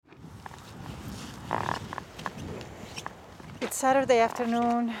It's Saturday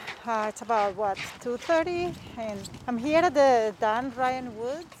afternoon. It's about, 2:30? And I'm here at the Dan Ryan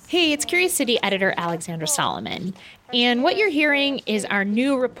Woods. Hey, it's Curious City editor Alexandra Solomon. And what you're hearing is our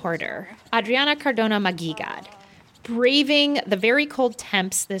new reporter, Adriana Cardona Maguigad, braving the very cold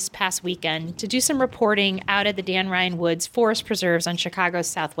temps this past weekend to do some reporting out at the Dan Ryan Woods Forest Preserves on Chicago's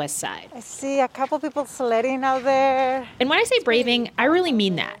southwest side. I see a couple people sledding out there. And when I say braving, I really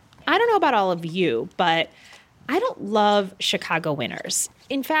mean that. I don't know about all of you, but I don't love Chicago winters.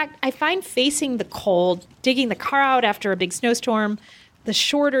 In fact, I find facing the cold, digging the car out after a big snowstorm, the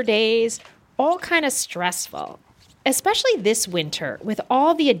shorter days, all kind of stressful. Especially this winter, with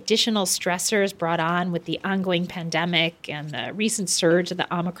all the additional stressors brought on with the ongoing pandemic and the recent surge of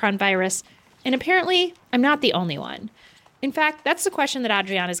the Omicron virus. And apparently, I'm not the only one. In fact, that's the question that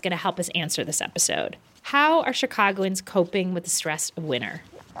Adriana is going to help us answer this episode. How are Chicagoans coping with the stress of winter?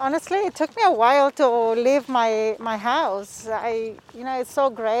 Honestly, it took me a while to leave my house. It's so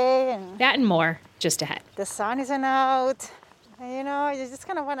gray and that and more just ahead. The sun isn't out. And, you just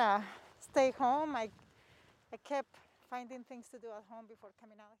kind of want to stay home. I kept finding things to do at home before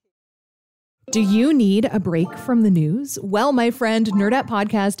coming out here. Do you need a break from the news? Well, my friend, Nerdette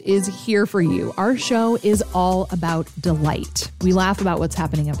Podcast is here for you. Our show is all about delight. We laugh about what's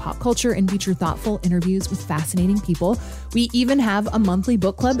happening in pop culture and feature thoughtful interviews with fascinating people. We even have a monthly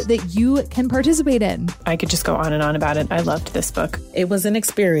book club that you can participate in. I could just go on and on about it. I loved this book. It was an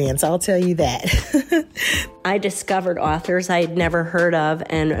experience, I'll tell you that. I discovered authors I had never heard of,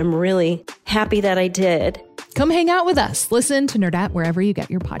 and I'm really happy that I did. Come hang out with us. Listen to Nerdette wherever you get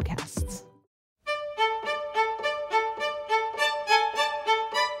your podcasts.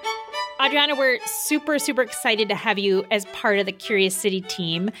 Adriana, we're super, super excited to have you as part of the Curious City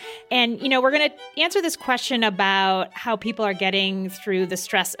team. And, we're going to answer this question about how people are getting through the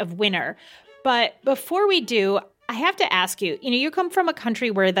stress of winter. But before we do, I have to ask you, you come from a country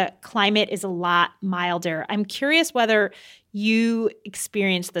where the climate is a lot milder. I'm curious whether you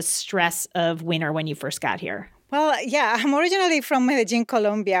experienced the stress of winter when you first got here. Well, yeah, I'm originally from Medellin,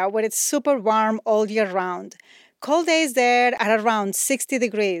 Colombia, where it's super warm all year round. Cold days there are around 60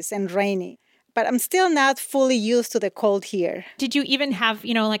 degrees and rainy, but I'm still not fully used to the cold here. Did you even have,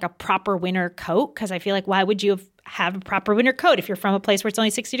 like a proper winter coat? Because I feel like why would you have a proper winter coat if you're from a place where it's only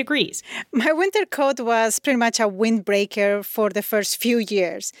 60 degrees? My winter coat was pretty much a windbreaker for the first few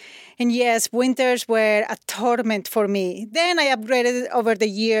years. And yes, winters were a torment for me. Then I upgraded over the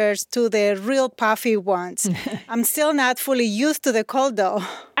years to the real puffy ones. I'm still not fully used to the cold though.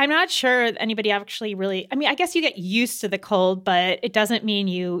 I'm not sure anybody actually really, I guess you get used to the cold, but it doesn't mean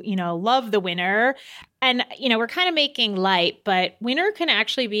you love the winter. And, we're kind of making light, but winter can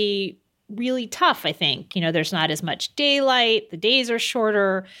actually be really tough, I think. There's not as much daylight. The days are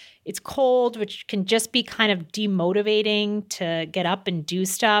shorter. It's cold, which can just be kind of demotivating to get up and do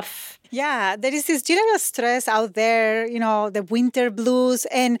stuff. Yeah, there is this general stress out there, the winter blues,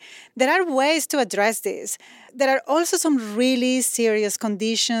 and there are ways to address this. There are also some really serious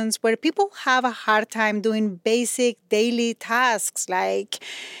conditions where people have a hard time doing basic daily tasks like,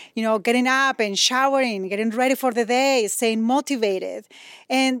 getting up and showering, getting ready for the day, staying motivated.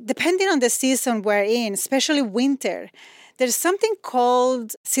 And depending on the season we're in, especially winter, there's something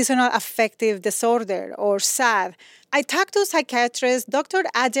called seasonal affective disorder, or SAD. I talked to psychiatrist Dr.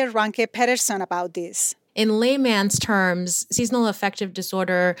 Ajer Ranke Pedersen about this. In layman's terms, seasonal affective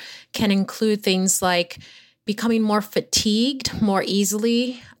disorder can include things like becoming more fatigued more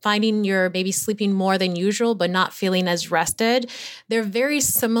easily, finding you're maybe sleeping more than usual, but not feeling as rested. They're very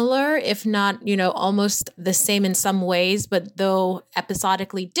similar, if not, almost the same in some ways, but though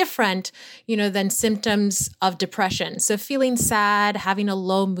episodically different, than symptoms of depression. So feeling sad, having a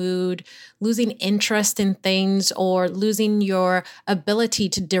low mood, losing interest in things, or losing your ability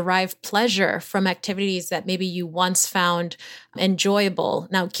to derive pleasure from activities that maybe you once found enjoyable.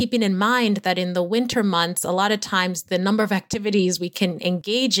 Now, keeping in mind that in the winter months, a lot of times the number of activities we can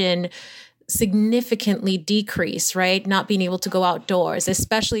engage in significantly decrease, right? Not being able to go outdoors,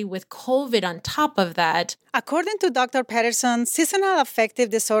 especially with COVID on top of that. According to Dr. Pedersen, seasonal affective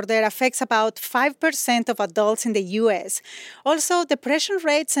disorder affects about 5% of adults in the U.S. Also, depression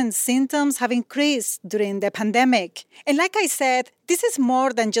rates and symptoms have increased during the pandemic. And like I said, this is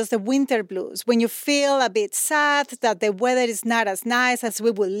more than just the winter blues. When you feel a bit sad that the weather is not as nice as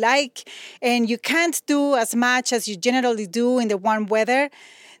we would like, and you can't do as much as you generally do in the warm weather,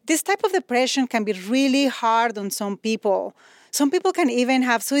 this type of depression can be really hard on some people. Some people can even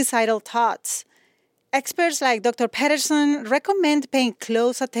have suicidal thoughts. Experts like Dr. Pedersen recommend paying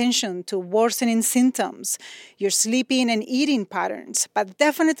close attention to worsening symptoms, your sleeping and eating patterns, but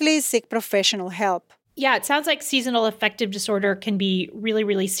definitely seek professional help. Yeah, it sounds like seasonal affective disorder can be really,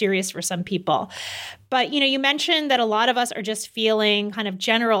 really serious for some people. But, you mentioned that a lot of us are just feeling kind of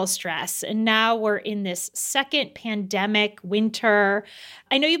general stress. And now we're in this second pandemic winter.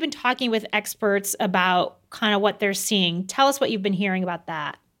 I know you've been talking with experts about kind of what they're seeing. Tell us what you've been hearing about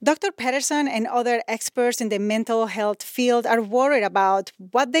that. Dr. Pedersen and other experts in the mental health field are worried about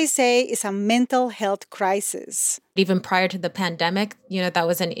what they say is a mental health crisis. Even prior to the pandemic, that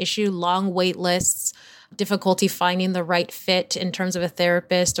was an issue, long wait lists, difficulty finding the right fit in terms of a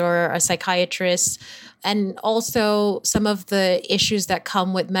therapist or a psychiatrist, and also some of the issues that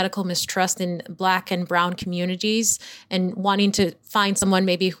come with medical mistrust in Black and Brown communities and wanting to find someone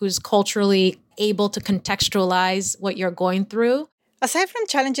maybe who's culturally able to contextualize what you're going through. Aside from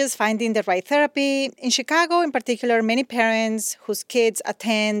challenges finding the right therapy, in Chicago in particular, many parents whose kids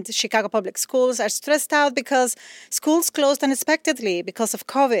attend Chicago public schools are stressed out because schools closed unexpectedly because of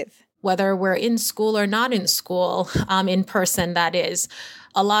COVID. Whether we're in school or not in school, in person, that is.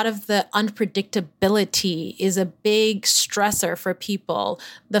 A lot of the unpredictability is a big stressor for people.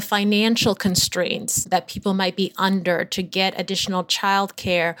 The financial constraints that people might be under to get additional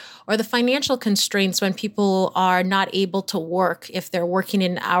childcare, or the financial constraints when people are not able to work if they're working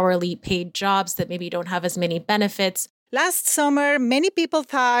in hourly paid jobs that maybe don't have as many benefits. Last summer, many people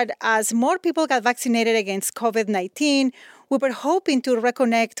thought as more people got vaccinated against COVID-19, we were hoping to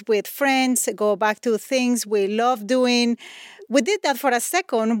reconnect with friends, go back to things we love doing. We did that for a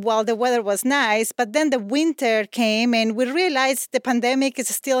second while the weather was nice, but then the winter came and we realized the pandemic is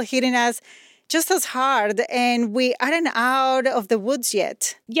still hitting us just as hard and we aren't out of the woods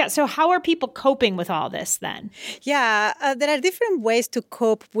yet. Yeah, so how are people coping with all this then? Yeah, there are different ways to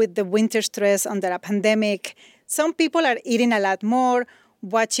cope with the winter stress under a pandemic. Some people are eating a lot more,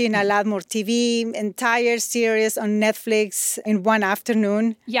 watching a lot more TV, entire series on Netflix in one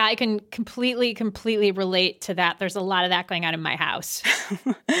afternoon. Yeah, I can completely relate to that. There's a lot of that going on in my house.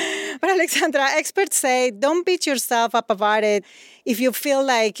 But Alexandra, experts say don't beat yourself up about it if you feel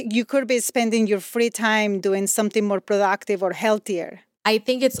like you could be spending your free time doing something more productive or healthier. I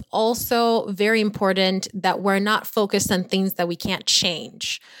think it's also very important that we're not focused on things that we can't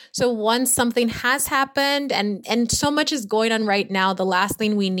change. So once something has happened and so much is going on right now, the last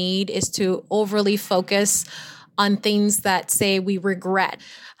thing we need is to overly focus on things that say we regret.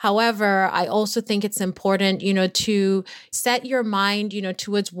 However, I also think it's important, to set your mind,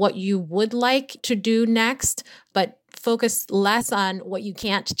 towards what you would like to do next, but focus less on what you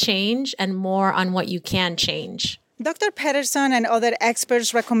can't change and more on what you can change. Dr. Pedersen and other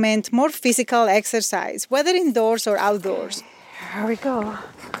experts recommend more physical exercise, whether indoors or outdoors. Here we go.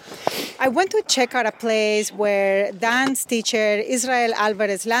 I went to check out a place where dance teacher Israel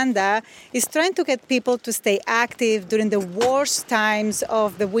Alvarez Landa is trying to get people to stay active during the worst times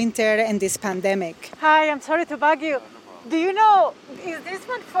of the winter and this pandemic. Hi, I'm sorry to bug you. Do you know, is this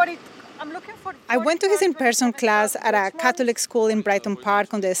one 40? I'm looking for. I went to his in-person class at a Catholic school in Brighton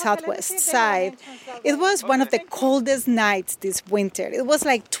Park on the southwest side. It was one of the coldest nights this winter. It was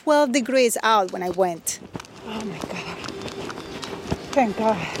like 12 degrees out when I went. Oh my God. Thank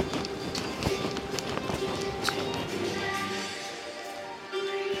God.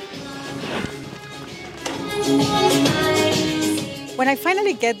 When I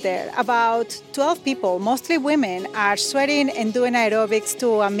finally get there, about 12 people, mostly women, are sweating and doing aerobics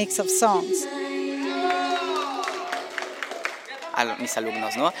to a mix of songs. A mis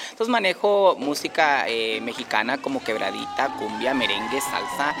alumnos, ¿no? Entonces manejo música mexicana como quebradita, cumbia, merengue,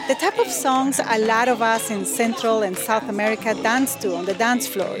 salsa. The type of songs a lot of us in Central and South America dance to on the dance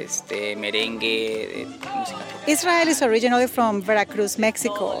floor. Merengue, música. Israel is originally from Veracruz,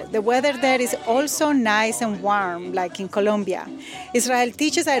 Mexico. The weather there is also nice and warm, like in Colombia. Israel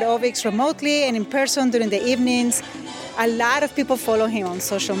teaches aerobics remotely and in person during the evenings. A lot of people follow him on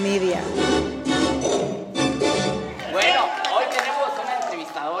social media. Bueno, hoy tenemos una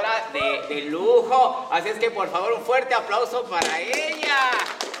entrevistadora de lujo, así es que por favor un fuerte aplauso para ella.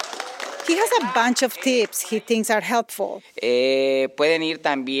 He has a bunch of tips he thinks are helpful. Pueden ir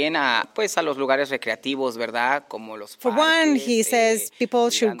también a los lugares recreativos, ¿verdad? Como los For one, he says people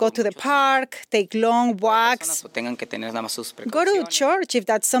should go to the park, take long walks, tengan que tener nada más sus go to church if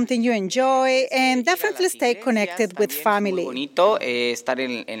that's something you enjoy, and definitely stay connected with family. Bonito estar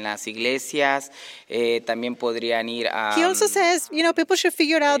en las iglesias. También podrían ir a. He also says, people should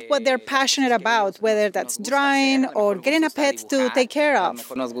figure out what they're passionate about, whether that's drawing or getting a pet to take care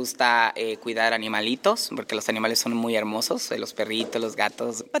of. Nos gusta cuidar animalitos, porque los animales son muy hermosos, los perritos, los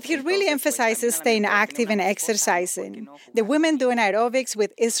gatos. But he really emphasizes staying active and exercising. The women doing aerobics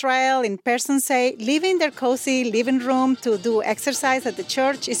with Israel in person say leaving their cozy living room to do exercise at the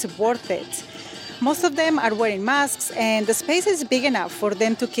church is worth it. Most of them are wearing masks, and the space is big enough for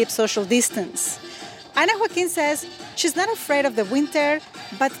them to keep social distance. Ana Joaquin says she's not afraid of the winter,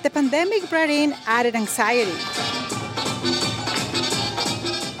 but the pandemic brought in added anxiety.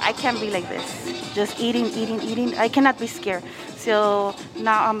 I can't be like this, just eating. I cannot be scared. So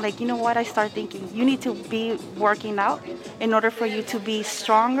now I'm like, you know what? I start thinking, you need to be working out in order for you to be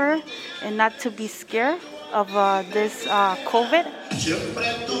stronger and not to be scared of this COVID.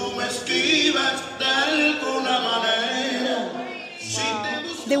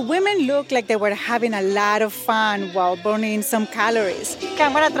 The women looked like they were having a lot of fun while burning some calories. Okay,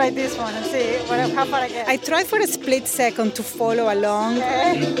 I'm gonna try this one and see how far I get. I tried for a split second to follow along.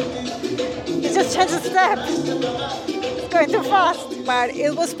 Okay. You just change the step. It's going too fast. But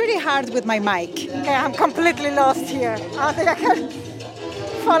it was pretty hard with my mic. Okay, I'm completely lost here. I don't think I can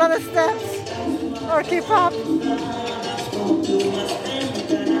follow the steps or keep up.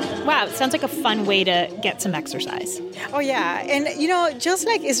 Wow, it sounds like a fun way to get some exercise. Oh, yeah. And, just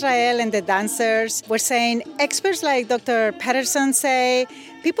like Israel and the dancers were saying, experts like Dr. Patterson say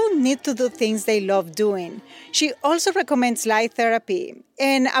people need to do things they love doing. She also recommends light therapy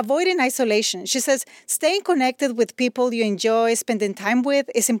and avoiding isolation. She says staying connected with people you enjoy spending time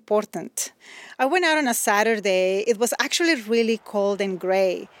with is important. I went out on a Saturday. It was actually really cold and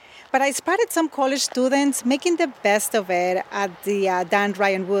gray. But I spotted some college students making the best of it at the Dan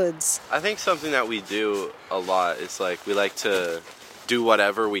Ryan Woods. I think something that we do a lot is we like to do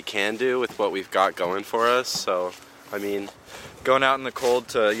whatever we can do with what we've got going for us. So, going out in the cold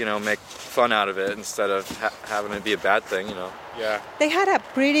to, make fun out of it instead of having it be a bad thing, Yeah. They had a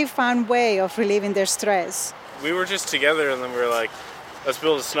pretty fun way of relieving their stress. We were just together and then we were like, let's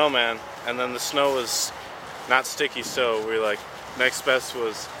build a snowman. And then the snow was not sticky, so we were like, next best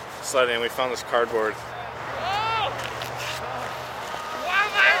was sledding, and we found this cardboard.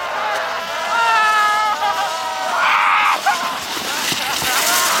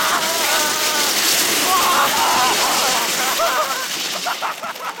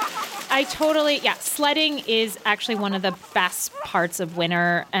 Sledding is actually one of the best parts of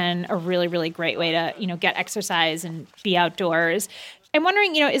winter and a really, really great way to, get exercise and be outdoors. I'm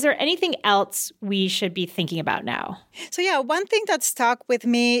wondering, is there anything else we should be thinking about now? So, one thing that stuck with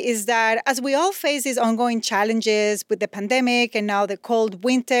me is that as we all face these ongoing challenges with the pandemic and now the cold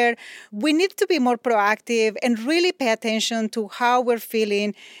winter, we need to be more proactive and really pay attention to how we're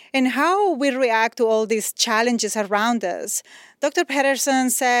feeling and how we react to all these challenges around us. Dr. Patterson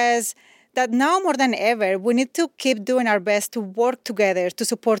says that now more than ever, we need to keep doing our best to work together to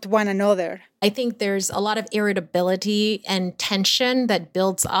support one another. I think there's a lot of irritability and tension that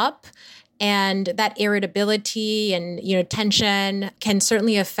builds up. And that irritability and, tension can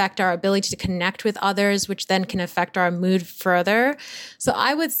certainly affect our ability to connect with others, which then can affect our mood further. So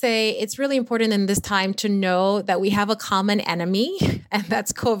I would say it's really important in this time to know that we have a common enemy, and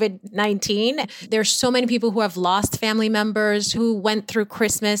that's COVID-19. There's so many people who have lost family members, who went through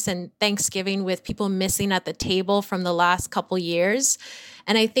Christmas and Thanksgiving with people missing at the table from the last couple years.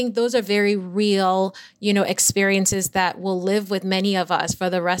 And I think those are very real, experiences that will live with many of us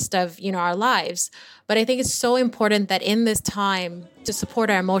for the rest of, our lives. But I think it's so important that in this time to support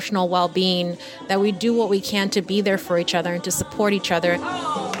our emotional well-being, that we do what we can to be there for each other and to support each other.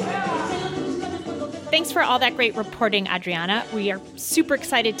 Thanks for all that great reporting, Adriana. We are super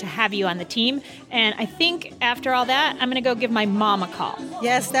excited to have you on the team. And I think after all that, I'm going to go give my mom a call.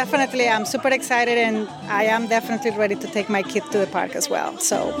 Yes, definitely. I'm super excited, and I am definitely ready to take my kid to the park as well.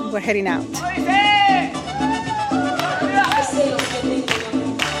 So we're heading out.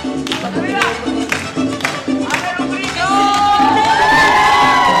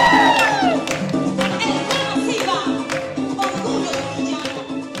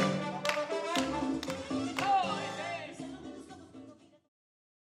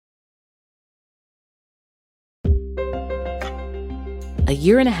 A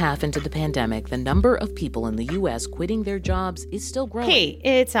year and a half into the pandemic, the number of people in the U.S. quitting their jobs is still growing. Hey,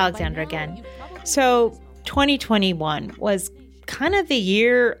 it's Alexandra again. So 2021 was kind of the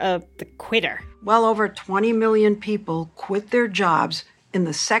year of the quitter. Well over 20 million people quit their jobs in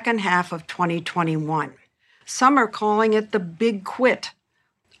the second half of 2021. Some are calling it the big quit.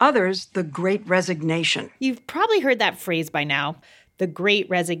 Others, the great resignation. You've probably heard that phrase by now. The Great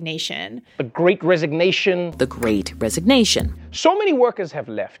Resignation. The Great Resignation. The Great Resignation. So many workers have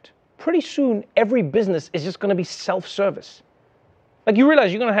left. Pretty soon, every business is just going to be self-service. You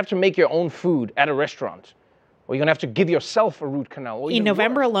realize you're going to have to make your own food at a restaurant, or you're going to have to give yourself a root canal. In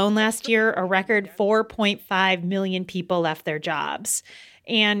November alone last year, a record 4.5 million people left their jobs.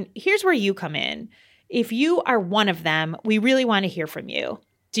 And here's where you come in. If you are one of them, we really want to hear from you.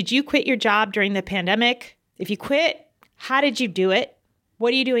 Did you quit your job during the pandemic? If you quit, how did you do it?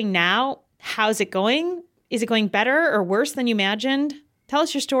 What are you doing now? How's it going? Is it going better or worse than you imagined? Tell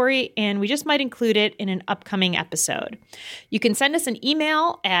us your story, and we just might include it in an upcoming episode. You can send us an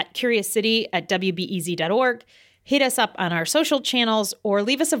email at curiouscity@wbez.org, hit us up on our social channels, or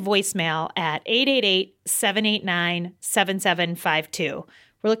leave us a voicemail at 888-789-7752.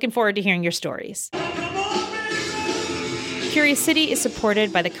 We're looking forward to hearing your stories. Curious City is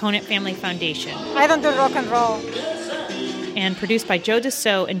supported by the Conant Family Foundation. I don't do rock and roll. And produced by Joe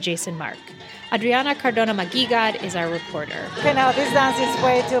Dussault and Jason Mark. Adriana Cardona Maguigad is our reporter. Okay, now this dance is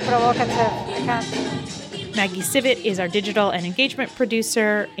way too provocative. I can't. Maggie Sivit is our digital and engagement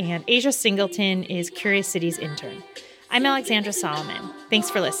producer, and Asia Singleton is Curious City's intern. I'm Alexandra Solomon. Thanks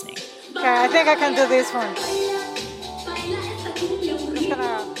for listening. Okay, I think I can do this one. I'm just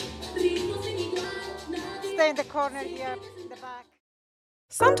gonna stay in the corner here, in the back.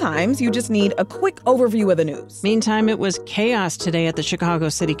 Sometimes you just need a quick overview of the news. Meantime, it was chaos today at the Chicago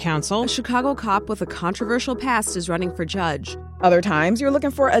City Council. A Chicago cop with a controversial past is running for judge. Other times, you're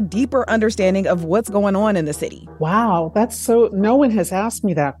looking for a deeper understanding of what's going on in the city. Wow, no one has asked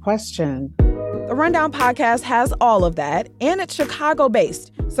me that question. The Rundown podcast has all of that, and it's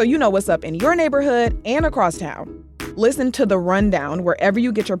Chicago-based, so you know what's up in your neighborhood and across town. Listen to The Rundown wherever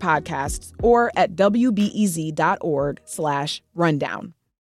you get your podcasts or at wbez.org/rundown.